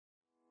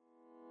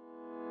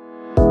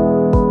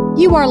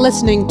You are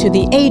listening to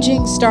the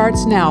Aging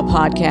Starts Now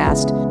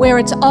podcast, where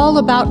it's all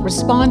about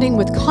responding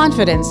with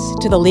confidence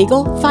to the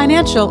legal,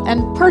 financial,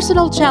 and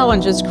personal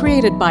challenges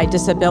created by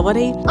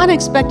disability,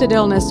 unexpected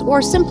illness,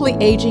 or simply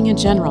aging in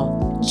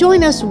general.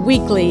 Join us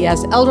weekly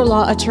as elder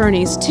law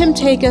attorneys Tim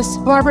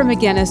Takis, Barbara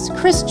McGinnis,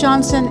 Chris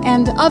Johnson,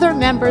 and other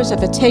members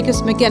of the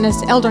Takis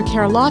McGinnis Elder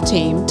Care Law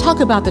Team talk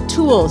about the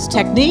tools,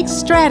 techniques,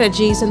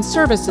 strategies, and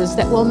services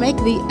that will make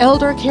the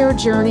elder care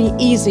journey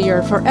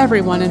easier for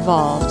everyone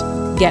involved.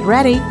 Get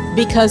ready,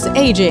 because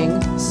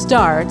aging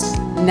starts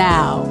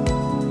now.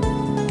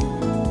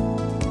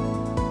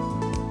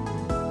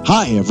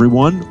 Hi,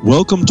 everyone.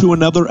 Welcome to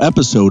another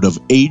episode of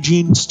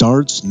Aging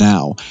Starts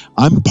Now.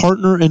 I'm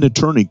partner and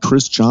attorney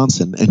Chris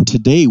Johnson, and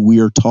today we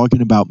are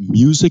talking about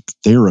music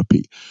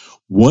therapy.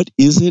 What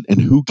is it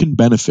and who can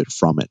benefit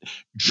from it?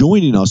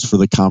 Joining us for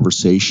the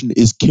conversation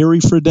is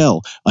Carrie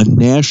Friedel, a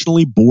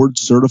nationally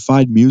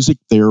board-certified music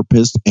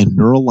therapist and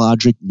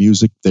neurologic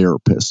music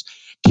therapist.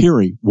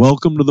 Carrie,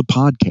 welcome to the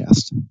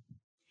podcast.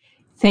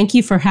 Thank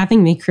you for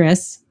having me,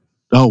 Chris.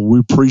 Oh, we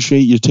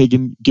appreciate you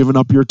giving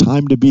up your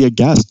time to be a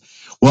guest.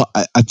 Well,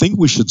 I think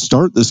we should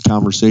start this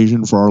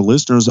conversation for our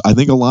listeners. I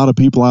think a lot of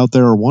people out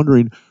there are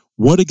wondering,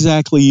 what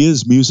exactly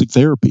is music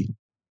therapy?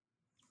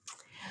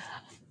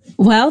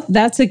 Well,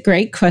 that's a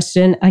great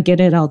question. I get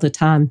it all the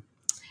time.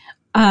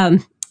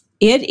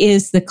 It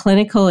is the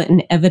clinical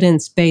and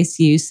evidence-based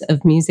use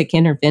of music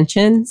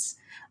interventions,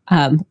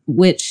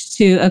 which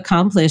to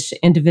accomplish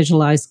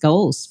individualized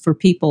goals for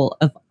people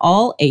of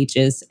all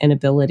ages and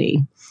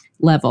ability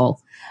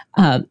level.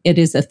 It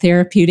is a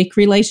therapeutic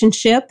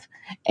relationship,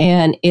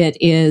 and it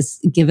is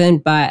given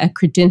by a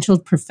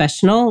credentialed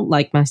professional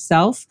like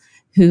myself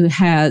who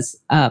has,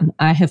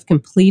 I have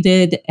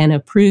completed an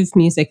approved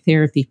music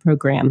therapy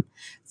program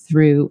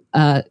through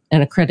an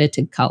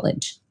accredited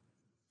college.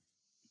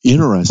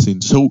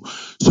 Interesting. So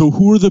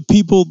who are the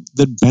people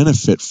that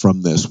benefit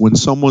from this when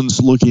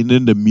someone's looking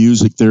into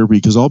music therapy?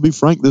 Because I'll be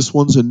frank, this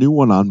one's a new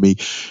one on me.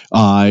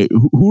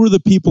 Who are the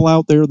people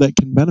out there that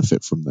can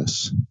benefit from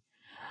this?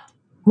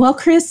 Well,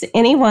 Chris,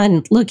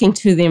 anyone looking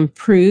to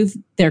improve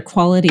their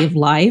quality of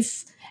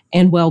life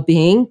and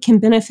well-being can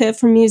benefit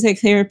from music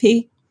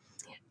therapy.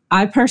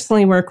 I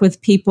personally work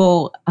with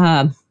people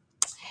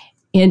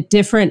in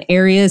different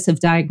areas of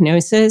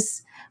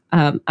diagnosis.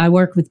 I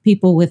work with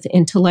people with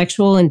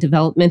intellectual and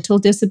developmental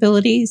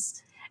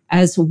disabilities,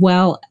 as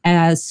well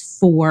as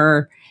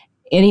for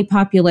any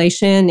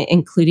population,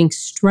 including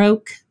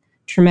stroke,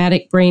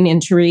 traumatic brain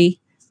injury,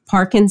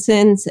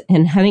 Parkinson's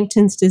and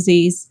Huntington's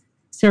disease,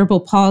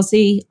 cerebral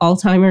palsy,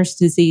 Alzheimer's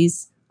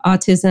disease,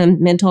 autism,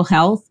 mental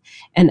health,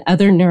 and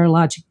other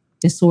neurologic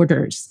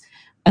disorders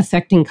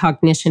affecting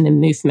cognition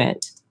and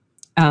movement,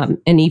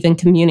 and even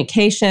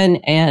communication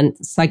and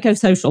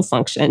psychosocial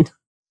function.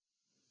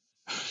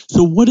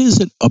 So what is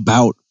it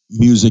about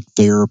music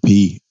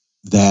therapy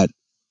that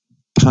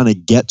kind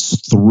of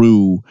gets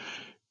through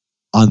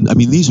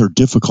these are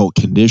difficult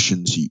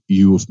conditions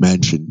you have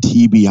mentioned,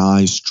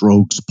 TBI,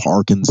 strokes,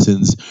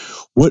 Parkinson's.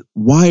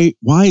 Why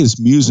is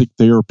music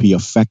therapy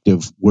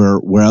effective where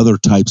other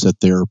types of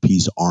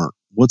therapies aren't?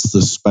 What's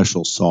the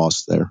special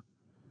sauce there?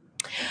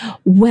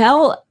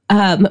 Well,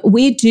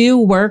 we do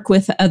work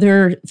with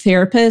other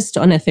therapists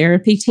on a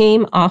therapy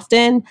team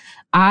often.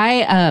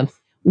 I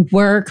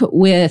work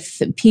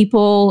with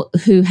people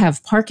who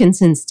have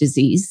Parkinson's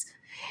disease,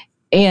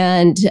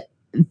 and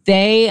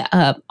they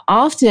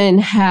often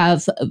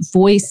have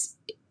voice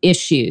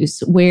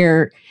issues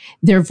where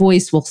their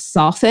voice will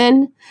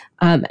soften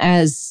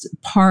as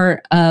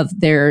part of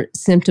their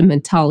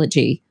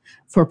symptomatology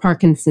for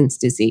Parkinson's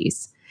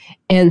disease.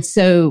 And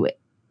so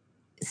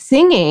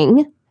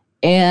singing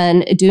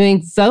and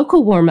doing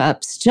vocal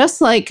warm-ups,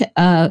 just like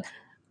a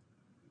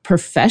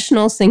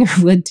professional singer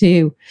would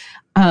do,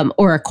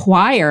 or a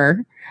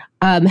choir,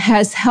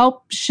 has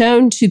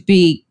shown to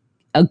be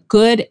a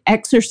good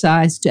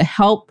exercise to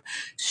help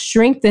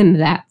strengthen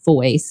that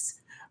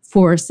voice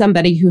for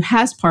somebody who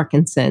has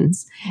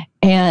Parkinson's,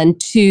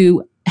 and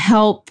to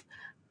help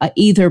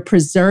either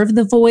preserve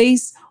the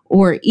voice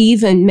or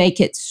even make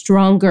it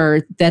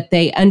stronger, that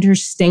they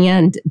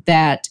understand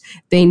that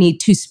they need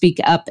to speak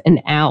up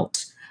and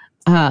out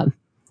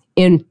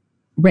in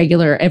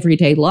regular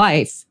everyday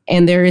life.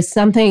 And there is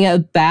something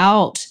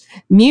about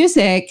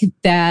music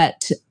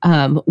that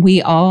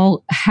we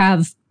all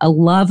have a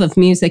love of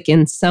music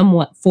in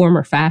somewhat form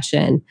or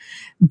fashion,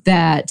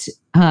 that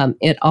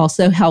it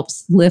also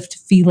helps lift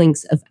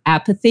feelings of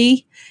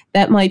apathy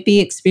that might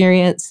be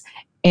experienced,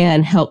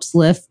 and helps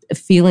lift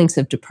feelings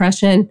of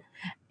depression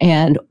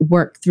and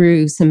work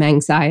through some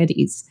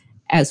anxieties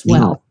as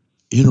well.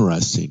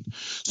 Interesting.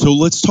 So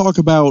let's talk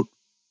about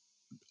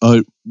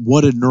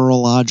what a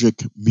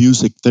neurologic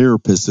music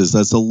therapist is.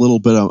 That's a little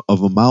bit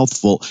of a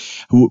mouthful.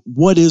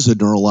 What is a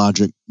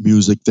neurologic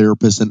music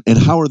therapist, and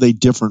how are they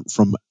different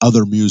from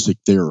other music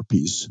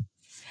therapies?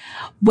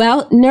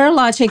 Well,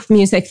 neurologic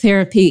music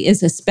therapy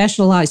is a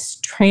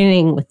specialized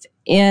training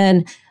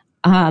within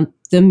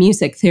the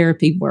music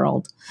therapy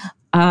world.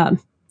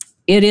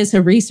 It is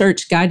a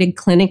research-guided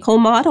clinical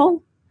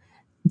model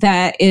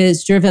that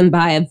is driven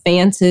by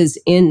advances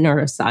in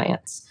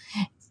neuroscience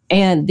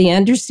and the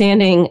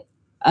understanding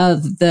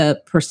of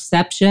the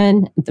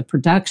perception, the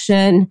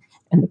production,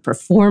 and the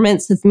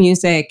performance of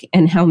music,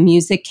 and how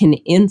music can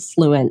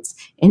influence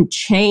and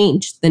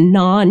change the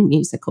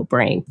non-musical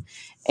brain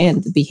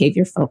and the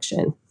behavior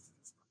function.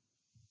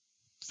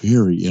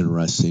 Very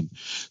interesting.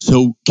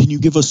 So can you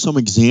give us some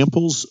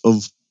examples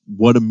of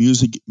what a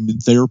music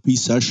therapy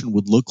session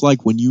would look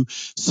like when you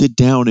sit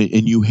down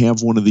and you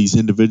have one of these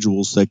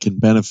individuals that can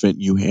benefit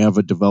and you have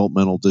a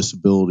developmental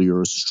disability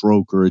or a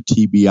stroke or a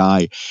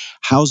TBI?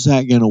 How's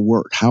that going to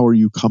work? How are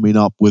you coming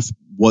up with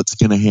what's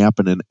going to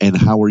happen and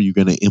how are you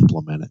going to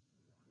implement it?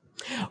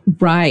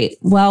 Right.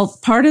 Well,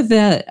 part of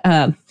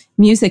the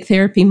music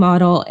therapy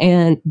model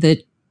and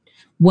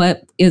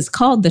what is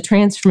called the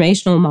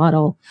transformational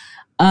model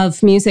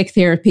of music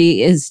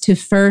therapy is to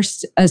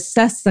first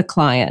assess the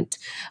client,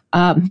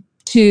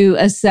 to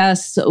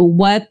assess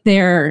what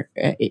their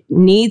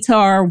needs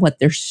are, what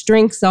their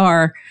strengths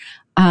are,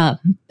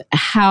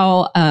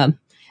 how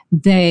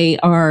they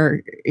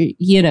are,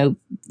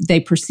 they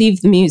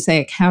perceive the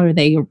music, how are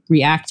they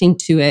reacting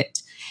to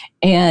it.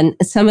 And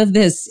some of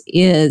this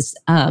is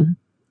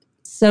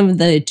some of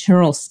the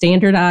general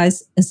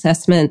standardized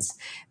assessments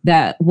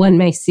that one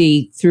may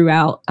see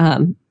throughout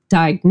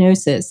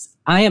diagnosis.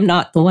 I am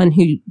not the one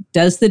who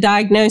does the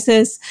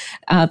diagnosis.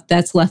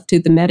 That's left to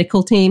the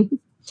medical team.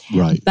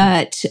 Right.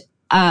 But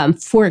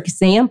for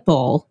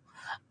example,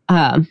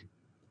 I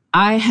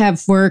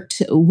have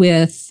worked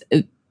with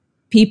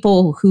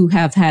people who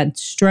have had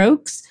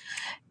strokes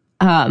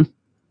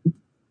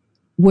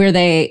where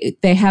they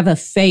have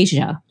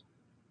aphasia.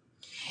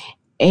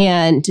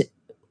 And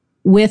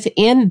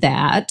within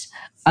that,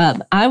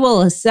 I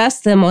will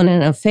assess them on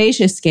an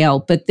aphasia scale,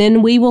 but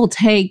then we will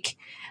take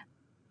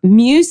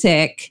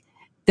music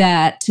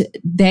that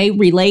they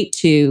relate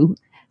to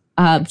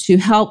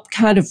help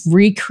kind of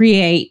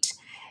recreate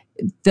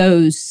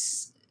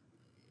those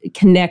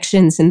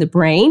connections in the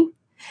brain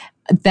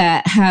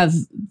that have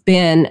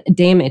been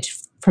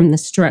damaged from the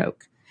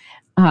stroke.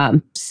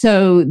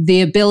 So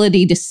the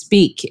ability to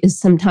speak is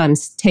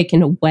sometimes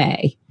taken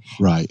away.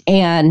 Right.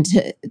 And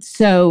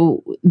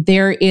so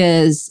there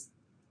is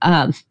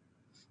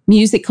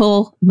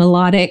musical,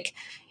 melodic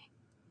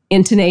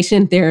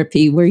intonation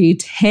therapy where you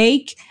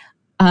take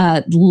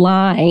a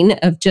line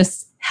of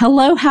just,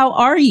 hello, how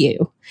are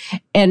you?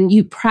 And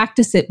you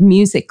practice it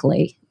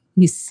musically.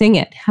 You sing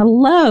it,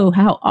 hello,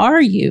 how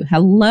are you?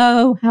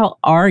 Hello, how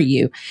are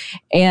you?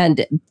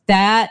 And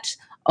that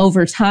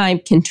over time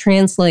can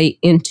translate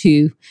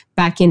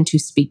back into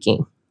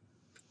speaking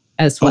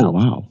as well. Oh,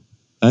 wow.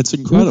 That's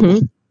incredible.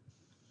 Mm-hmm.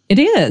 It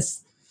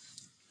is.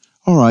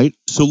 All right.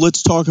 So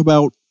let's talk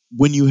about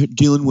when you're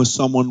dealing with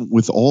someone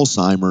with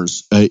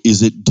Alzheimer's.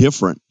 Is it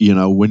different?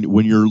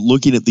 When you're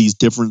looking at these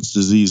different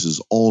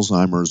diseases,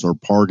 Alzheimer's or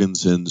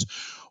Parkinson's,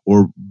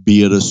 or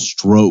be it a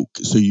stroke.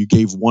 So you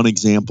gave one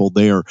example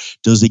there.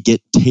 Does it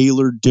get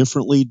tailored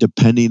differently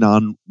depending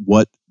on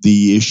what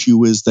the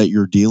issue is that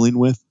you're dealing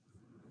with?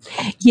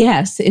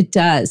 Yes, it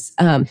does.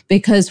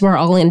 Because we're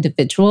all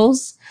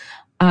individuals.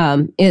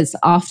 Is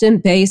often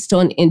based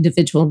on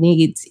individual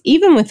needs.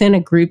 Even within a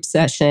group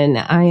session,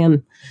 I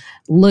am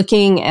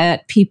looking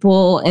at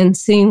people and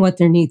seeing what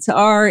their needs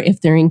are, if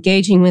they're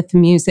engaging with the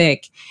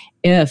music,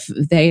 if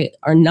they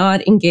are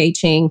not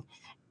engaging,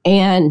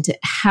 and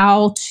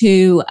how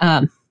to,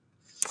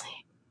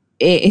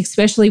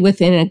 especially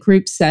within a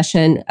group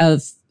session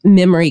of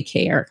memory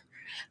care,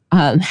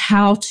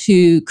 how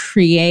to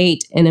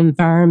create an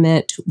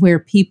environment where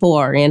people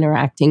are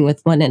interacting with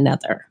one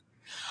another,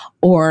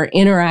 or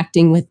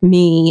interacting with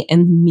me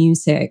and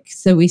music.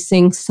 So we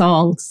sing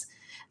songs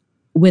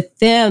with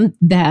them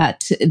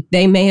that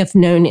they may have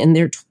known in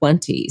their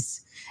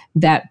 20s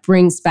that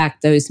brings back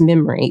those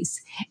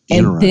memories.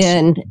 And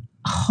then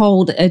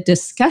hold a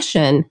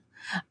discussion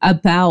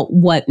about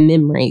what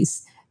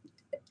memories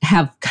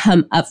have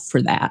come up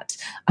for that.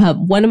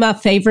 One of my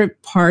favorite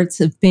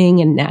parts of being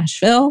in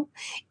Nashville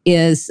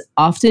is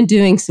often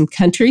doing some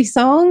country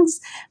songs.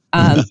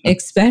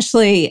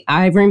 Especially,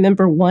 I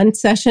remember one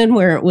session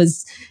where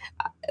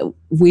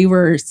we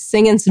were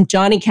singing some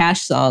Johnny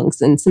Cash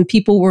songs, and some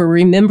people were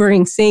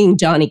remembering seeing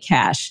Johnny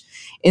Cash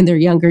in their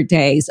younger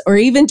days, or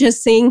even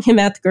just seeing him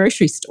at the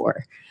grocery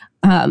store.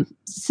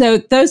 So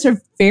those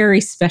are very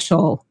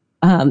special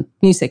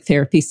music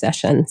therapy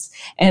sessions,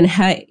 and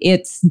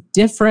it's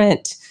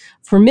different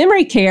for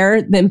memory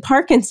care than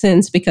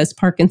Parkinson's, because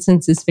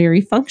Parkinson's is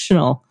very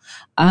functional.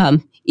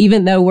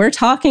 Even though we're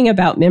talking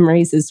about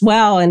memories as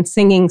well and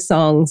singing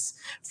songs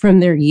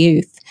from their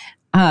youth,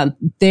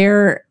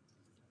 they're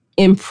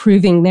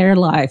improving their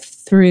life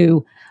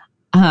through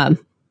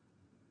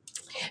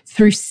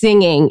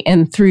singing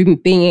and through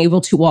being able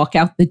to walk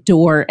out the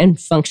door and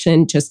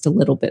function just a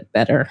little bit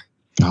better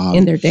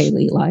in their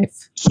daily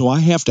life. So I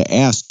have to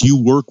ask, do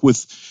you work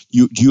with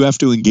do you have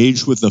to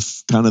engage with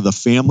the kind of the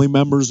family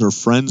members or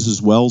friends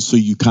as well, so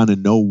you kind of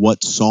know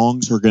what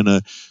songs are going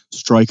to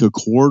strike a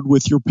chord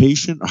with your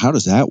patient? Or how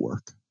does that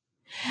work?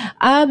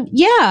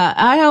 Yeah,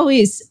 I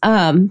always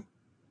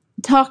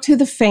talk to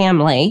the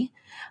family,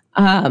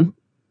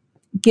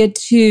 get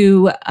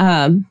to,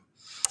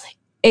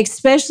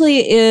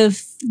 especially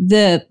if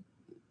the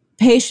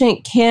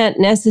patient can't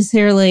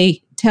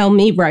necessarily tell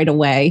me right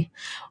away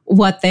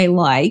what they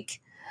like.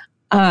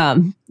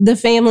 The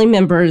family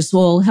members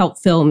will help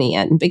fill me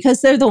in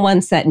because they're the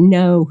ones that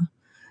know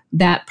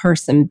that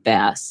person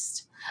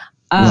best.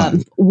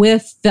 Right.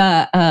 With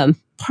the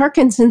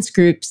Parkinson's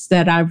groups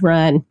that I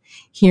run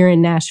here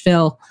in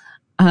Nashville,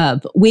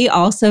 we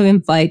also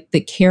invite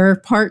the care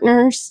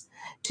partners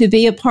to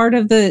be a part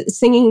of the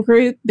singing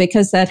group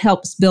because that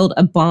helps build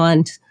a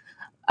bond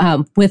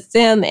with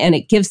them, and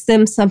it gives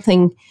them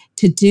something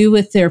to do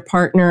with their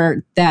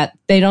partner that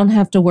they don't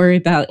have to worry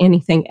about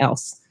anything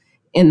else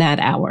in that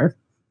hour.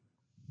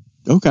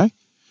 Okay.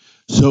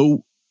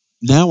 So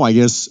now I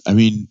guess,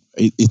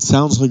 it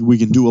sounds like we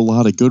can do a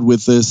lot of good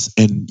with this,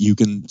 and you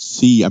can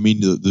see,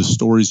 the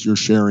stories you're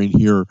sharing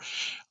here,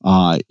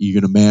 you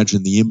can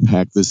imagine the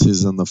impact this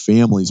is on the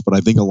families, but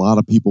I think a lot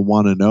of people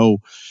want to know,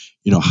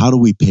 how do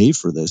we pay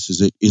for this?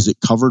 Is it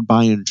covered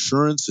by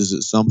insurance? Is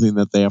it something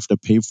that they have to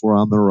pay for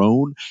on their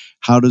own?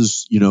 How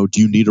does, do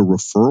you need a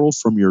referral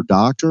from your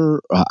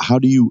doctor? How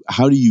do you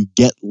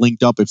get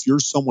linked up? If you're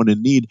someone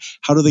in need,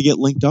 how do they get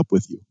linked up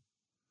with you?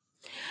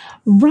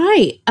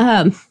 Right.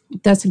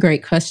 That's a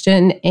great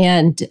question.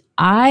 And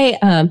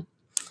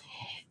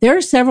there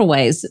are several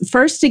ways.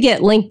 First, to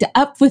get linked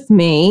up with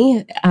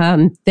me,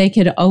 they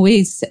could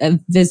always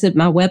visit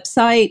my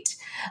website.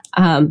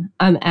 I'm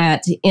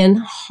at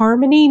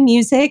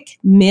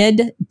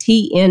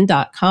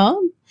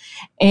inharmonymusicmidtn.com.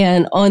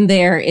 And on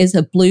there is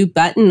a blue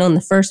button on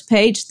the first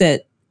page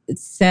that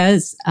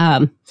says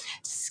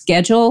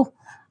schedule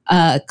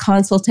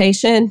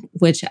consultation,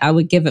 which I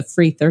would give a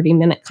free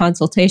 30-minute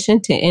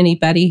consultation to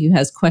anybody who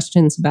has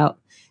questions about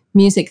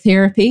music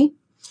therapy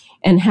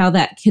and how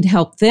that could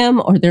help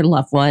them or their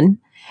loved one.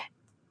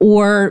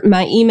 Or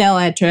my email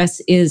address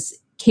is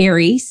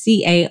Carrie,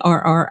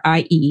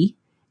 Carrie,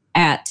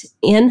 at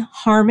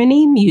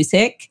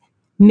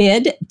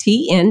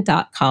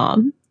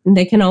inharmonymusicmidtn.com. And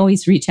they can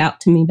always reach out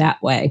to me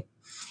that way.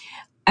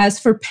 As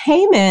for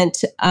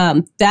payment,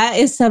 that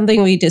is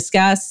something we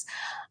discuss.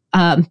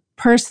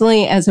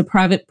 Personally, as a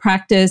private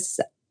practice,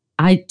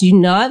 I do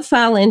not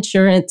file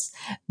insurance,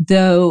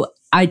 though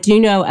I do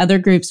know other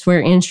groups where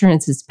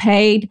insurance is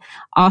paid.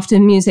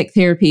 Often music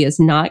therapy is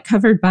not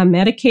covered by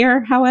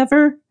Medicare,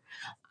 however.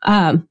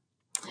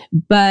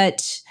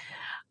 But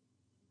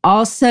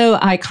also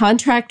I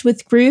contract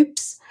with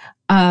groups.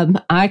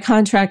 I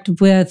contract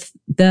with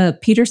the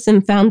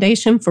Peterson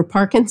Foundation for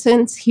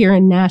Parkinson's here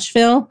in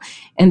Nashville,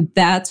 and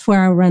that's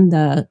where I run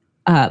the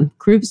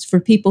groups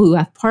for people who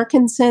have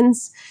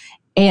Parkinson's.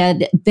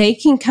 And they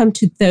can come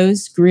to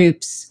those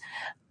groups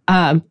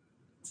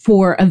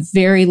for a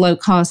very low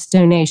cost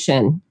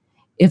donation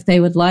if they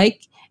would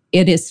like.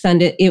 It is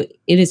funded. It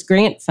is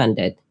grant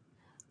funded.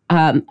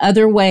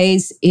 Other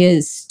ways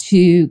is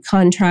to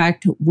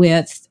contract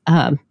with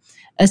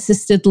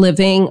assisted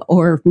living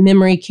or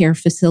memory care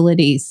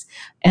facilities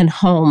and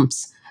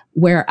homes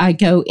where I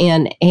go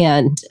in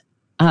and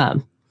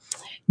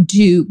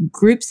do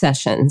group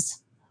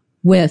sessions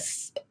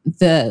with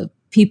the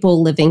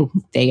people living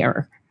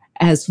there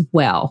as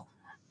well.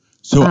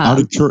 So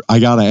I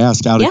got to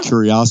ask out of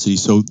curiosity,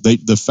 so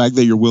the fact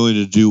that you're willing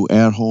to do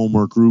at home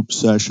or group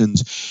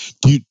sessions,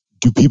 do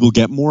people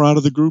get more out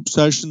of the group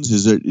sessions?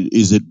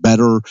 Is it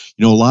better?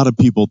 A lot of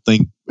people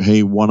think,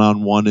 hey,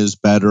 one-on-one is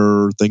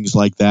better, things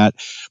like that.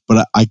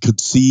 But I could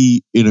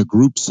see in a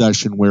group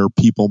session where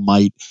people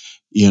might,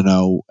 hey,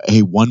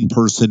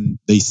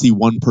 they see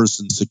one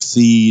person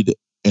succeed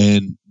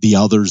and the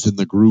others in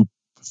the group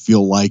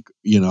feel like,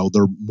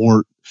 they're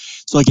more,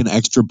 it's like an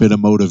extra bit of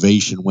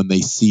motivation when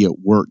they see it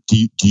work.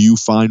 Do you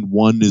find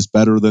one is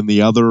better than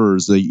the other, or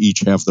do they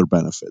each have their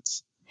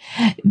benefits?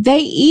 They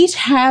each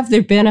have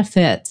their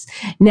benefits.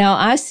 Now,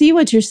 I see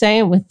what you're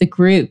saying with the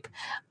group.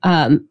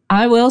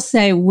 I will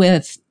say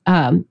with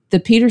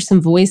the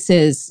Peterson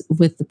Voices,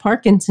 with the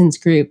Parkinson's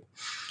group,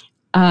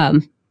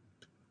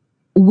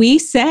 we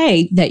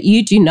say that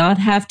you do not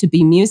have to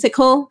be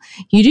musical.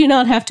 You do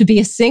not have to be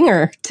a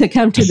singer to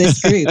come to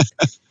this group.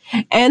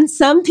 And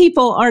some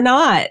people are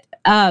not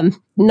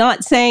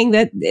saying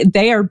that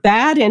they are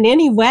bad in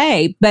any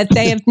way, but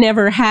they have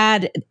never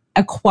had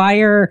a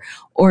choir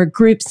or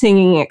group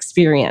singing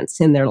experience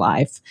in their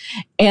life.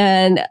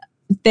 And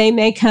they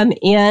may come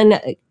in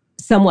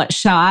somewhat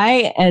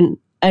shy and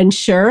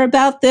unsure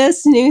about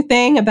this new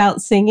thing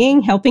about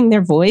singing, helping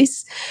their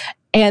voice.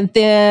 And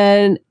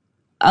then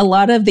a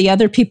lot of the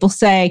other people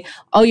say,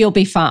 oh, you'll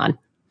be fine.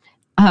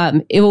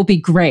 It will be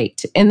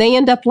great. And they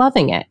end up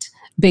loving it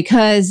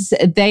because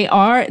they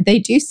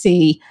do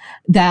see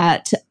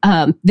that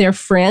their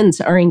friends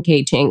are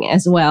engaging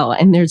as well.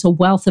 And there's a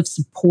wealth of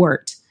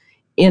support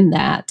in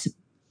that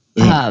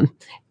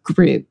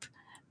group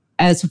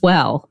as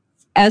well.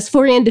 As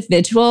for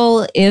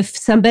individual, if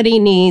somebody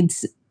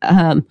needs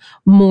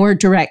more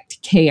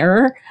direct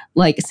care,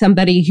 like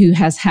somebody who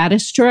has had a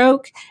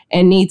stroke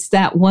and needs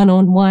that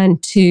one-on-one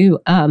to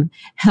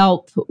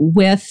help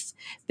with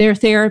their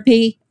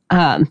therapy,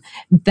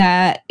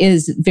 that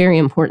is very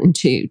important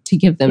to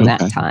give them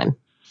that time.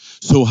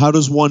 So how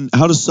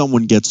does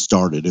someone get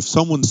started? If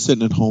someone's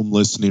sitting at home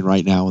listening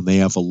right now and they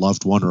have a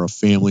loved one or a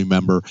family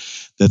member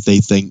that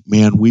they think,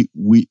 man,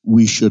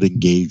 we should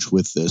engage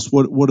with this.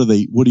 What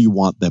do you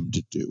want them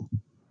to do?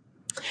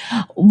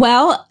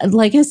 Well,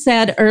 like I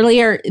said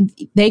earlier,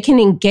 they can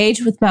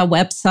engage with my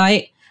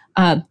website.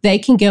 They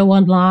can go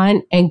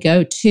online and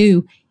go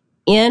to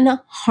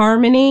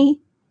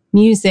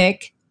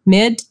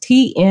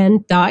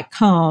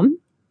inharmonymusicmidtn.com.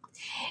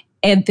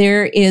 And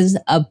there is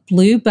a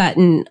blue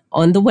button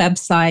on the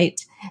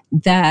website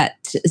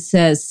that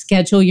says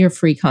schedule your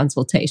free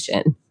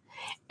consultation.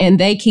 And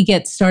they can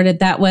get started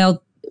that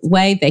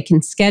way. They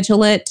can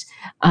schedule it.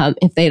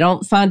 If they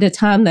don't find a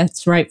time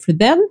that's right for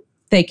them,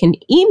 they can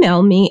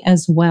email me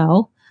as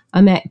well.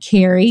 I'm at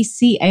Carrie,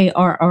 Carrie,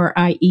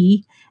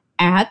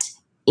 at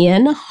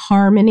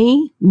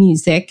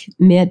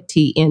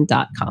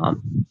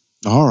inharmonymusicmidtn.com.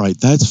 All right,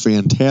 that's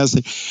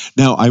fantastic.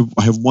 Now, I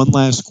have one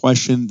last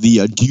question. Do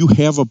you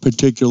have a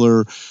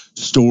particular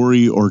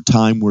story or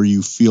time where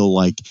you feel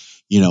like,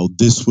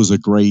 this was a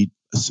great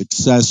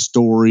success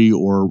story,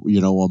 or,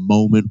 a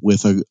moment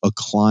with a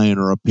client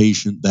or a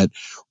patient that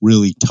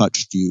really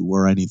touched you,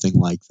 or anything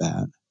like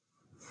that?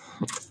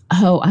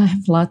 Oh, I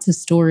have lots of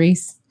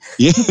stories.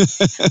 Yeah.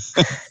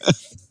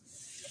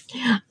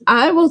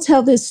 I will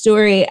tell this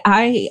story.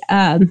 I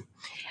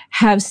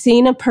have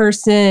seen a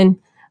person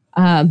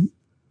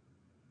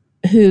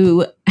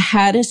who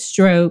had a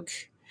stroke,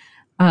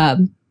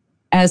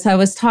 as I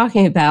was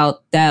talking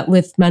about, that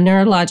with my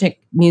neurologic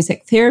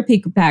music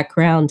therapy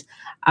background,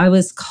 I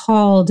was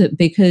called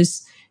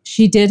because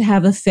she did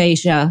have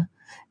aphasia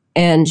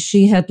and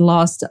she had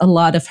lost a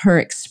lot of her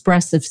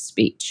expressive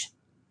speech.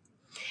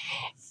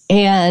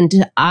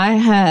 And I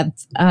have,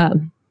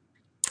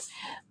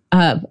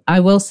 I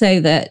will say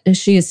that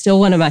she is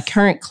still one of my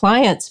current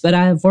clients, but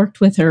I have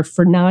worked with her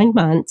for 9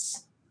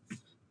 months.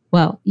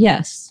 Well,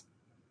 yes.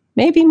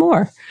 Maybe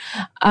more,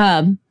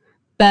 but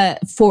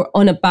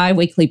on a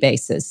biweekly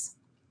basis.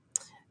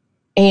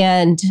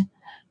 And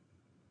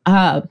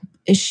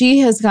she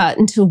has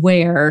gotten to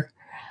where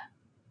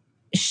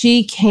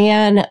she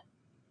can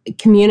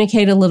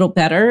communicate a little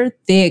better.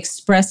 The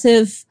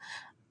expressive,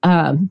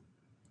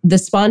 the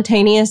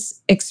spontaneous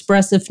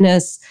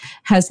expressiveness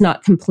has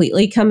not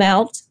completely come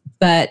out,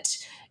 but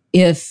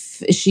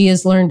if she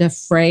has learned a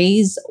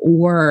phrase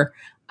or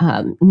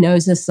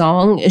knows a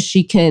song,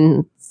 she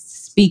can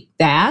speak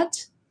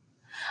that.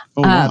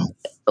 Oh, wow.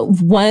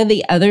 One of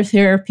the other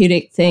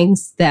therapeutic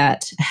things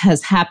that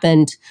has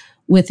happened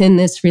within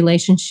this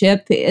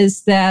relationship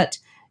is that,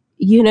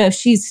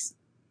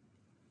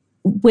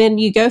 when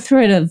you go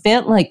through an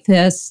event like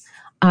this,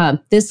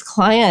 this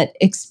client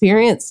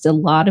experienced a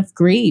lot of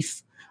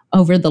grief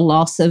over the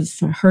loss of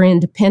her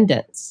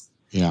independence.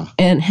 Yeah.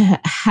 And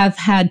have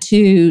had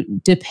to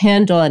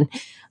depend on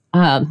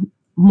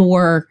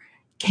more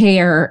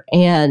care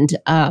and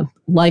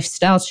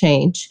lifestyle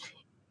change.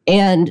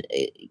 And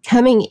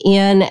coming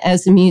in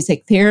as a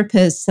music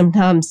therapist,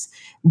 sometimes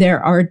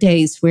there are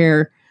days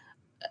where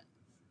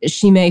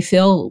she may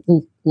feel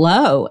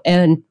low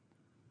and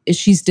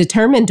she's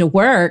determined to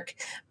work,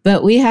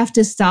 but we have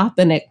to stop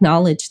and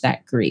acknowledge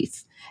that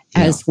grief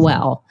as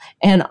well.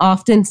 And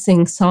often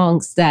sing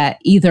songs that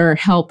either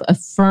help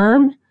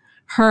affirm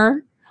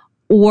her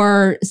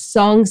or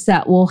songs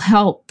that will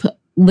help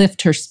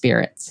lift her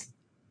spirits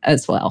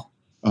as well.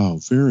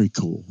 Oh, very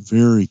cool.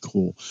 Very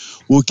cool.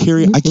 Well,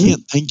 Carrie, I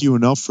can't thank you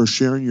enough for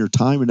sharing your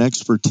time and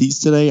expertise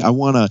today. I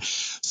want to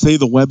say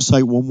the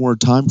website one more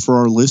time for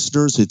our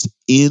listeners. It's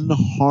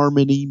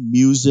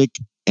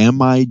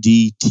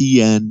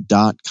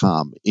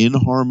inharmonymusicmidtn.com.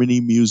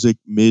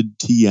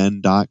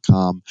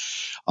 inharmonymusicmidtn.com.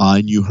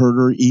 And you heard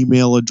her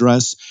email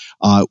address.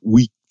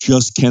 We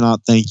just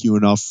cannot thank you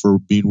enough for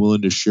being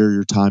willing to share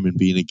your time and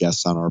being a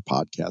guest on our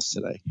podcast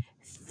today.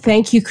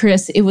 Thank you,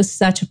 Chris. It was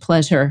such a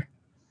pleasure.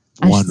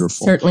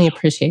 Wonderful. I certainly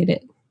appreciate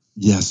it.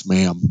 Yes,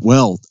 ma'am.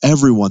 Well,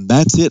 everyone,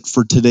 that's it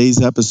for today's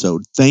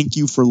episode. Thank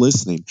you for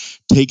listening.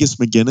 Takis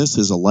McGinnis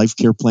is a life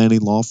care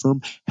planning law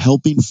firm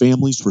helping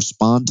families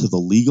respond to the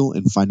legal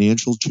and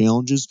financial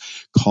challenges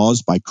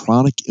caused by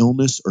chronic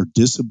illness or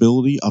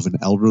disability of an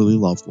elderly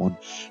loved one.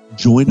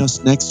 Join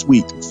us next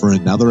week for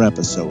another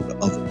episode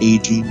of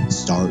Aging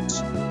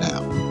Starts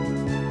Now.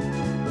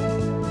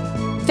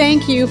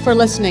 Thank you for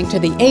listening to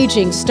the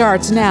Aging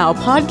Starts Now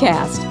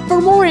podcast. For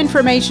more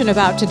information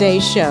about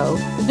today's show,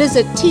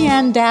 visit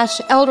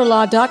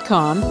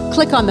tn-elderlaw.com,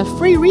 click on the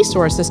Free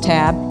Resources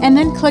tab, and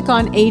then click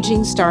on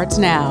Aging Starts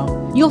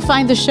Now. You'll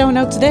find the show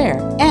notes there.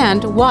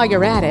 And while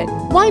you're at it,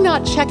 why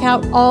not check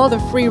out all the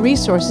free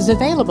resources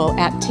available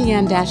at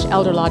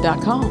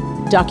tn-elderlaw.com?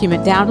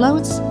 Document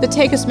downloads, the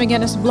Takis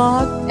McGinnis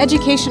blog,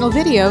 educational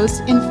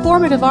videos,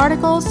 informative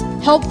articles,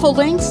 helpful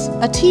links,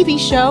 a TV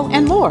show,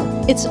 and more.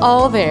 It's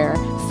all there,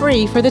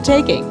 free for the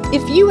taking.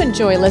 If you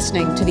enjoy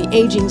listening to the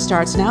Aging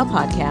Starts Now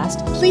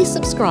podcast, please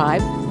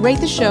subscribe, rate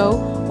the show,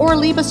 or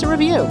leave us a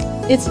review.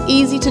 It's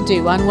easy to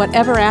do on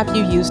whatever app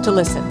you use to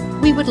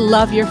listen. We would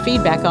love your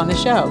feedback on the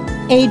show.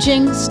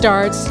 Aging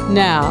Starts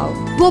Now.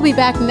 We'll be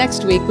back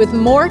next week with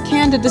more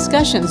candid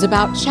discussions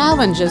about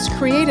challenges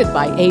created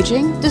by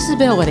aging,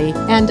 disability,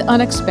 and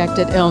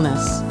unexpected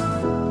illness.